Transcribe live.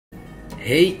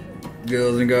Hey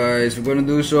girls and guys, we're gonna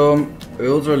do some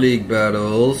Ultra League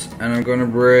battles and I'm gonna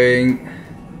bring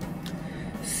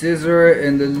Scizor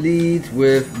in the lead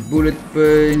with Bullet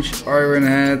Punch, Iron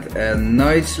Head and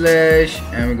Night Slash,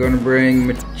 and we're gonna bring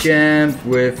Machamp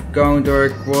with Counter,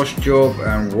 Cross Chop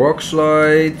and Rock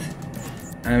Slide,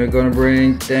 and we're gonna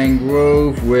bring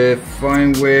Tangrowth with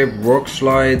Fine Whip, Rock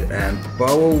Slide and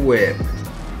Power Whip.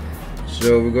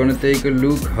 So we're gonna take a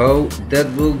look how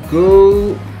that will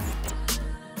go.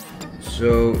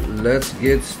 So let's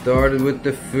get started with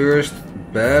the first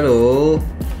battle,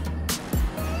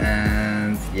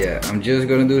 and yeah, I'm just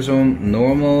gonna do some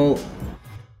normal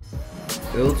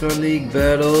Ultra League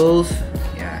battles.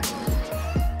 Yeah.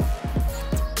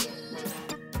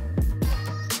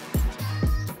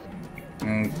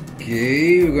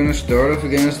 Okay, we're gonna start off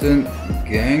against a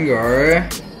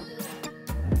Gengar.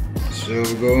 So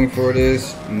we're going for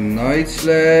this Night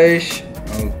Slash.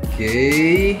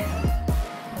 Okay.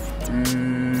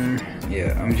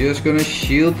 Yeah, I'm just gonna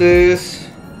shield this,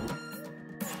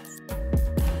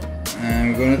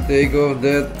 and I'm gonna take off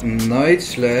that Night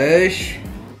Slash.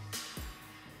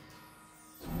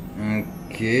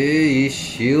 Okay, he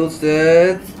shields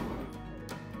that.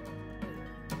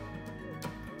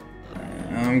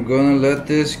 I'm gonna let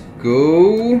this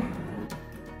go.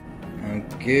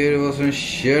 Okay, there was a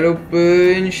Shadow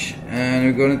Punch, and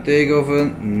we're gonna take off a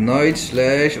Night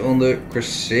Slash on the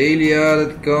Cresselia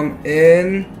that come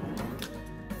in.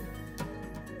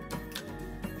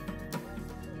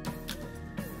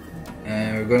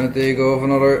 And we're gonna take off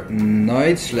another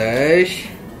Night Slash.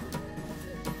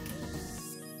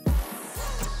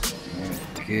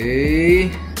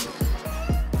 Okay.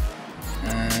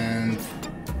 And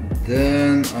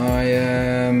then I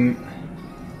am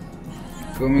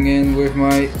coming in with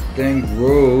my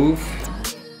Tangrowth,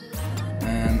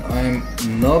 and I'm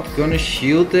not gonna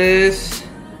shield this.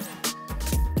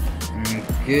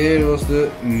 Okay, it was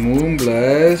the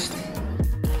Moonblast.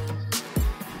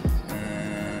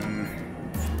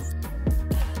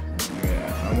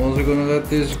 Yeah, I'm also gonna let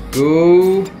this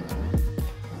go.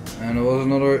 And there was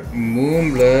another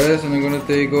Moonblast, and I'm gonna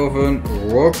take off a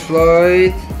Rock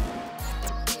Slide.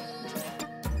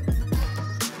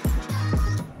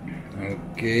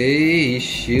 Okay, he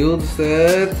shields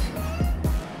that,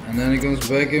 and then he comes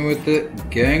back in with the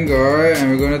Gengar,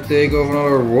 and we're gonna take off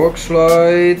another Rock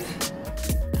Slide,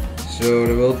 so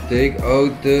they will take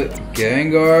out the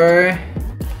Gengar,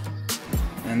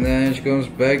 and then she comes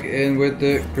back in with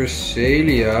the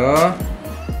Cresselia,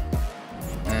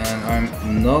 and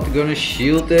I'm not gonna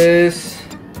shield this,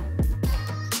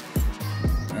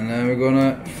 and then we're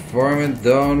gonna farm it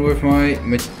down with my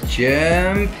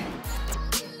Machamp.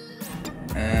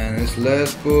 And his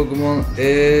last Pokemon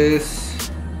is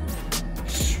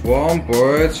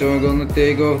Swampert, so I'm gonna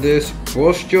take off this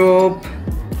Cross Chop.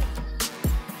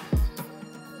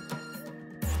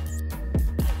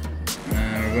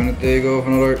 And we're gonna take off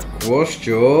another Cross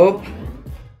Chop.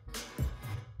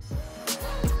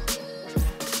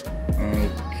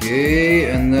 Okay,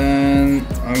 and then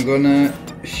I'm gonna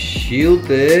shield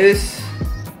this.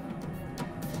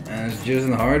 And it's just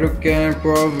a Hydro Cannon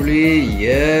probably,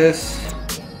 yes.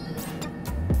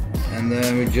 And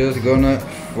then we're just gonna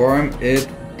farm it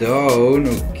down.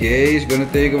 Okay, it's gonna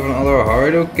take off another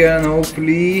Hydro Cannon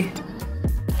hopefully.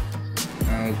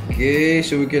 Okay,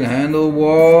 so we can handle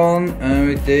one, and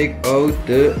we take out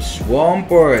the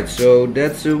Swampert. So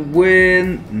that's a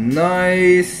win,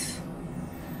 nice.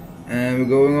 And we're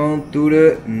going on to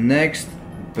the next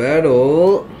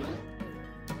battle.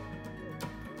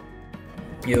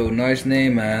 Yo, nice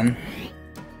name, man.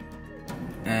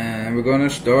 And we're gonna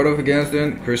start off against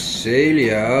the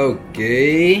Cresselia,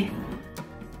 okay.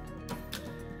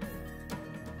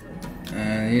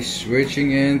 And he's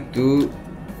switching into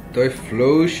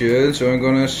Typhlosion, so I'm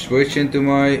gonna switch into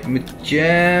my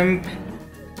Machamp.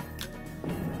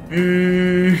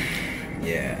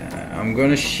 Yeah, I'm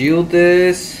gonna shield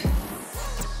this.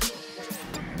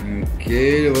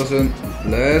 Okay, there was a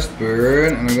Blast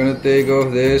Burn, and I'm gonna take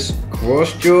off this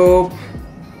Cross Chop.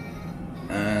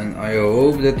 I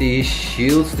hope that he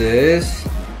shields this.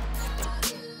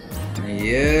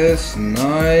 Yes,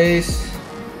 nice.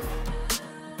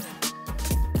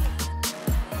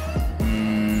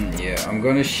 Yeah, I'm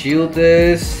gonna shield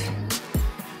this.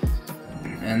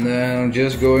 And then I'm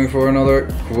just going for another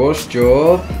Cross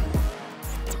Chop.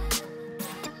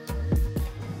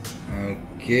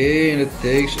 Okay, and it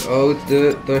takes out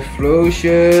the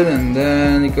Typhlosion, and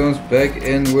then he comes back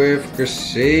in with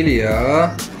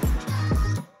Cresselia.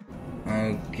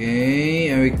 Okay,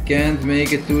 and we can't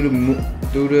make it to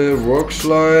the Rock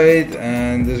Slide,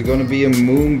 and there's gonna be a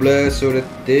Moonblast, so that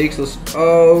takes us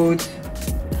out.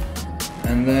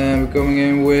 And then we're coming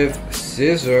in with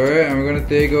Scizor, and we're gonna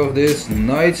take off this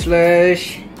Night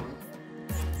Slash.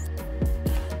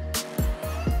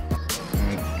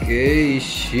 Okay, he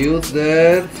shields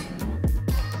that.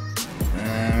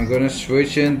 And I'm gonna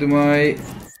switch into my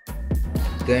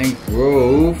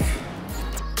Tangrowth.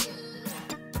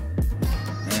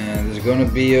 And there's gonna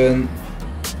be a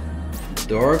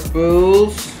Dark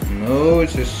Pulse. No,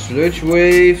 it's a Sludge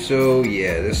Wave, so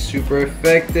yeah, that's super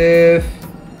effective.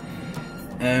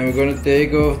 And we're gonna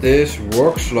take off this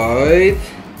Rock Slide.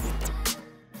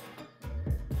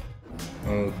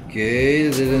 Okay,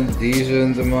 that did a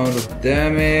decent amount of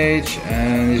damage,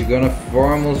 and he's gonna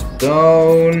farm us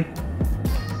down.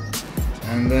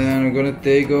 And then I'm gonna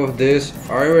take off this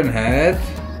Iron Head.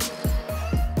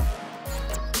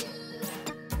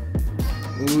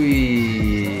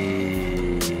 Wee.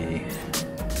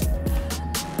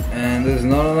 And there's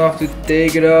not enough to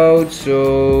take it out,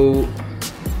 so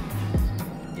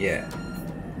yeah.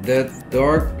 That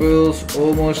Dark Pulse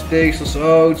almost takes us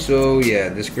out, so yeah,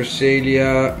 this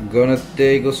Cresselia gonna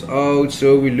take us out,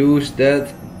 so we lose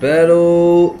that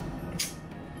battle.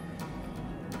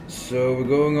 So we're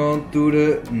going on to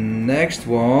the next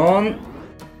one.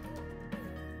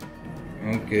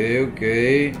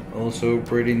 Okay, also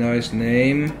pretty nice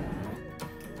name.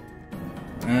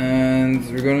 And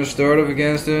we're gonna start off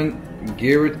against a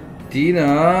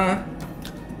Giratina.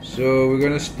 So we're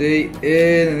gonna stay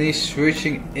in, and he's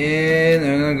switching in,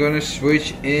 and I'm gonna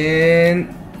switch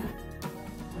in.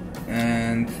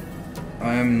 And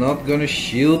I'm not gonna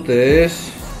shield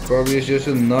this. Probably it's just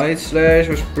a Night Slash,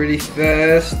 was pretty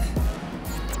fast.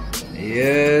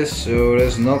 Yes, so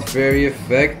that's not very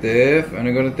effective. And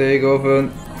I'm gonna take off a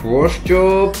Cross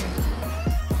Chop.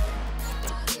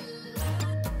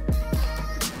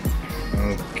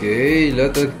 Okay,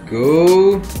 let that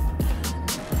go.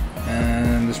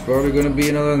 And there's probably gonna be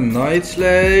another Night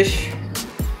Slash.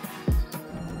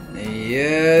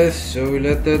 Yes, so we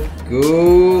let that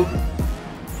go.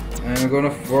 And we're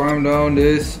gonna farm down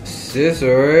this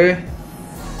Scizor.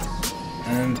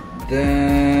 And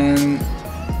then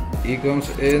he comes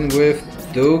in with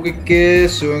Togekiss,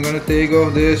 so I'm gonna take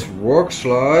off this Rock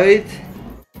Slide.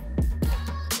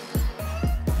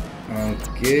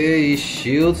 Okay, he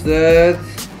shields that.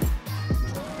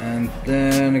 And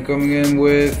then I'm coming in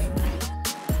with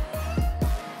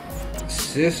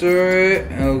Scizor.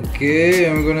 Okay,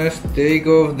 and we're gonna take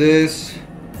off this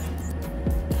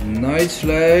Night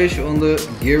Slash on the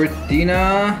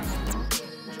Giratina.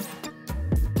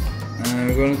 And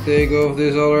we're gonna take off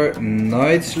this other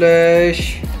Night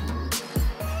Slash.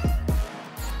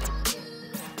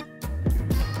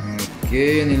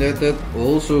 Okay, and he let that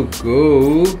also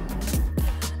go.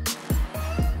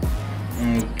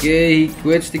 Okay, he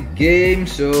quits the game,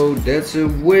 so that's a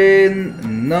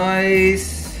win.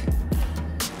 Nice.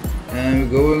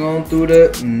 And we're going on to the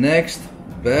next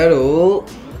battle.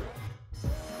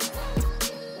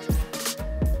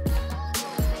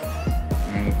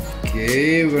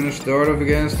 Okay, we're gonna start off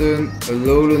against a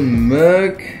Alolan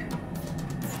Mug.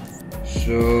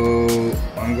 So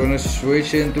I'm gonna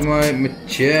switch into my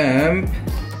Machamp.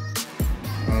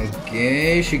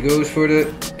 Okay, she goes for the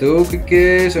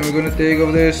Togekiss, and we're gonna take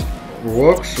off this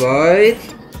Rock Slide.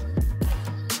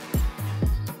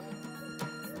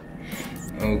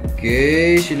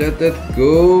 Okay, she let that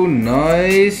go,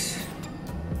 nice.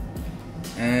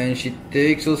 And she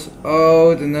takes us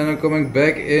out, and then I'm coming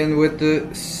back in with the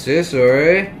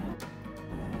Scizor.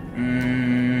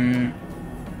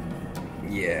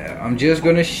 Yeah, I'm just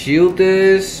gonna shield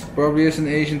this, probably as an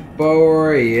Ancient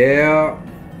Power, yeah.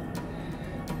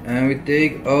 And we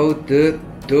take out the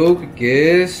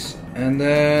Togekiss, and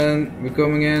then we're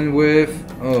coming in with,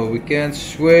 oh, we can't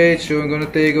switch, so I'm gonna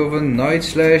take off a Night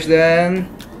Slash then.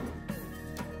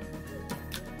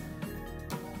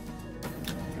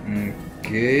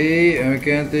 Okay, and we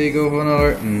can take off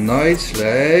another Night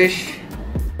Slash.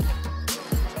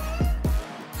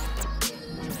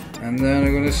 And then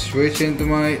I'm gonna switch into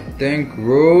my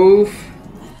Tangrowth.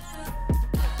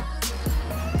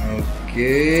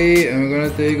 Okay, and we're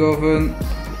gonna take off a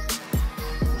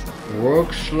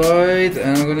Rock Slide,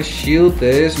 and I'm gonna shield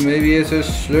this. Maybe it's a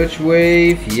Sludge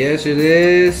Wave. Yes, it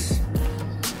is.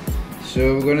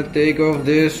 So we're gonna take off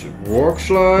this Rock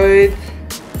Slide.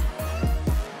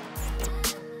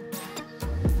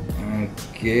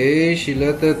 Okay, she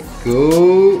let that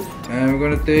go. And we're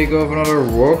gonna take off another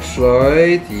Rock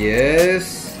Slide.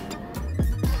 Yes.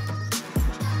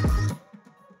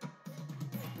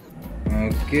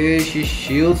 Okay, she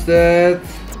shields that.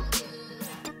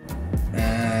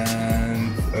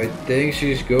 And I think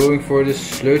she's going for the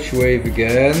Sludge Wave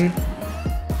again.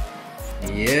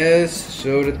 Yes,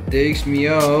 so that takes me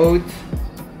out.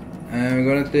 And we're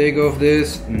gonna take off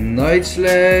this Night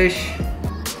Slash.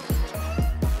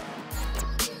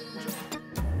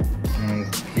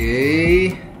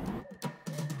 Okay.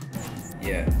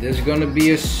 Yeah, this is gonna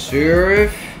be a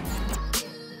Surf.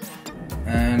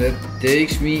 And that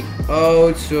takes me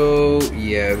out, so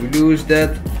yeah, we lose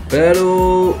that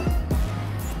battle.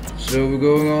 So we're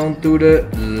going on to the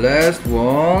last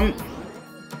one.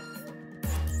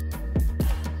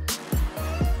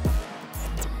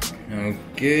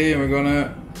 Okay, we're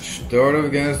gonna start off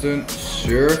against a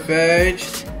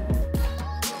Surfetch.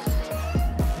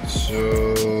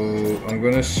 So I'm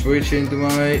gonna switch into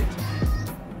my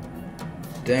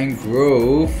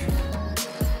Tangrowth.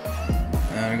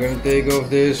 And I'm gonna take off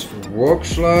this Rock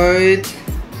Slide.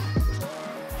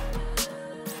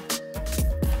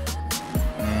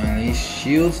 And he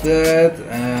shields that,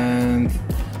 and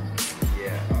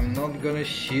yeah, I'm not gonna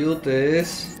shield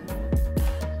this.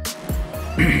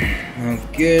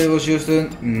 Okay, it was just a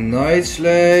Night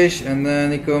Slash, and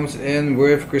then he comes in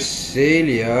with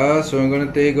Cresselia, so I'm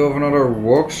gonna take off another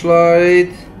Rock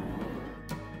Slide.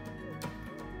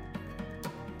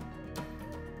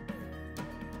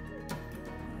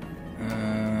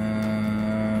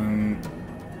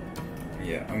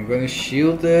 Yeah, I'm gonna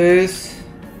shield this.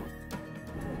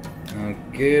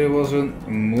 Okay, there was a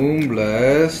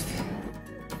Moonblast.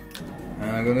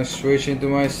 And I'm gonna switch into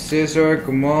my Scizor,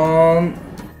 come on.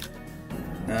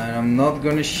 And I'm not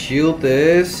gonna shield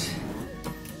this.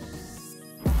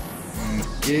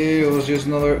 Okay, it was just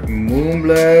another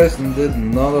Moonblast and did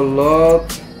not a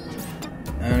lot.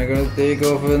 And I'm gonna take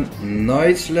off a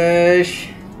Night Slash.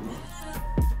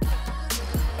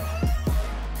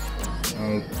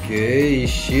 Okay, he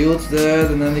shields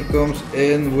that, and then he comes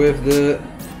in with the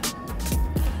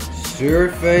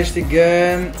Surfetch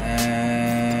again.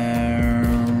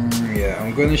 And yeah,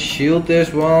 I'm gonna shield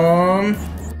this one.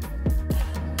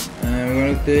 I'm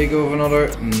gonna take off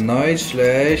another Night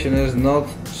Slash, and it's not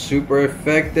super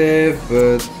effective,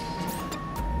 but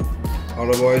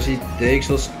otherwise he takes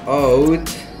us out.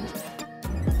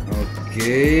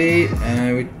 Okay,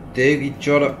 and we take each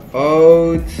other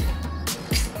out.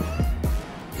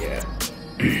 Yeah.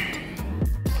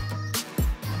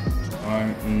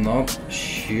 I'm not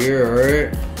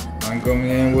sure. I'm coming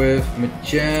in with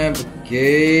Machamp.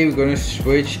 Okay, we're gonna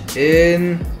switch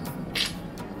in.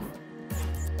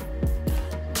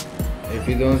 If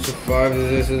you don't survive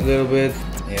this a little bit,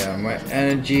 yeah, my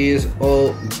energy is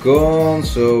all gone,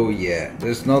 so yeah,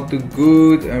 that's not too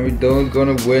good, and we don't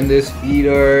gonna win this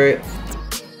either,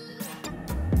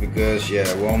 because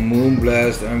yeah, one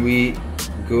Moonblast and we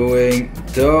going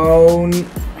down.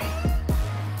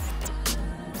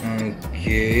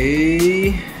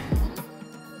 Okay,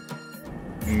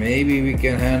 maybe we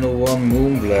can handle one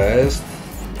Moonblast.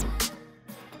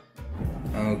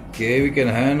 Okay, we can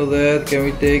handle that. Can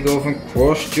we take off a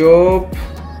Cross Chop?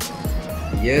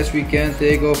 Yes, we can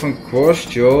take off a Cross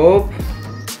Chop.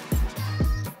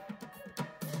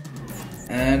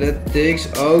 And it takes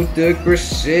out the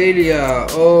Cresselia.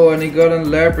 Oh, and he got a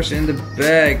Lapras in the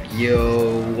back.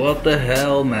 Yo, what the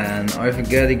hell, man. I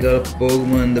forget he got a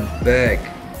Pokemon in the back.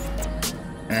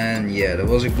 And yeah, that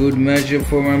was a good matchup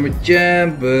for my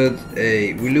Machamp, but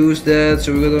hey, we lose that,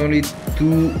 so we got only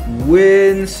 2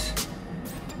 wins.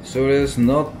 So that's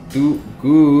not too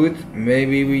good.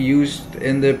 Maybe we used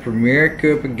in the Premier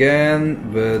Cup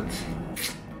again, but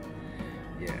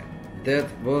yeah, that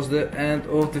was the end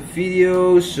of the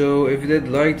video. So if you did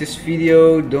like this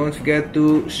video, don't forget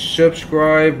to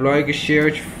subscribe, like and share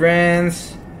with your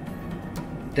friends.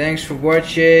 Thanks for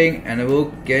watching, and I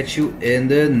will catch you in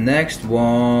the next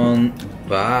one.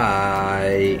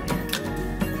 Bye.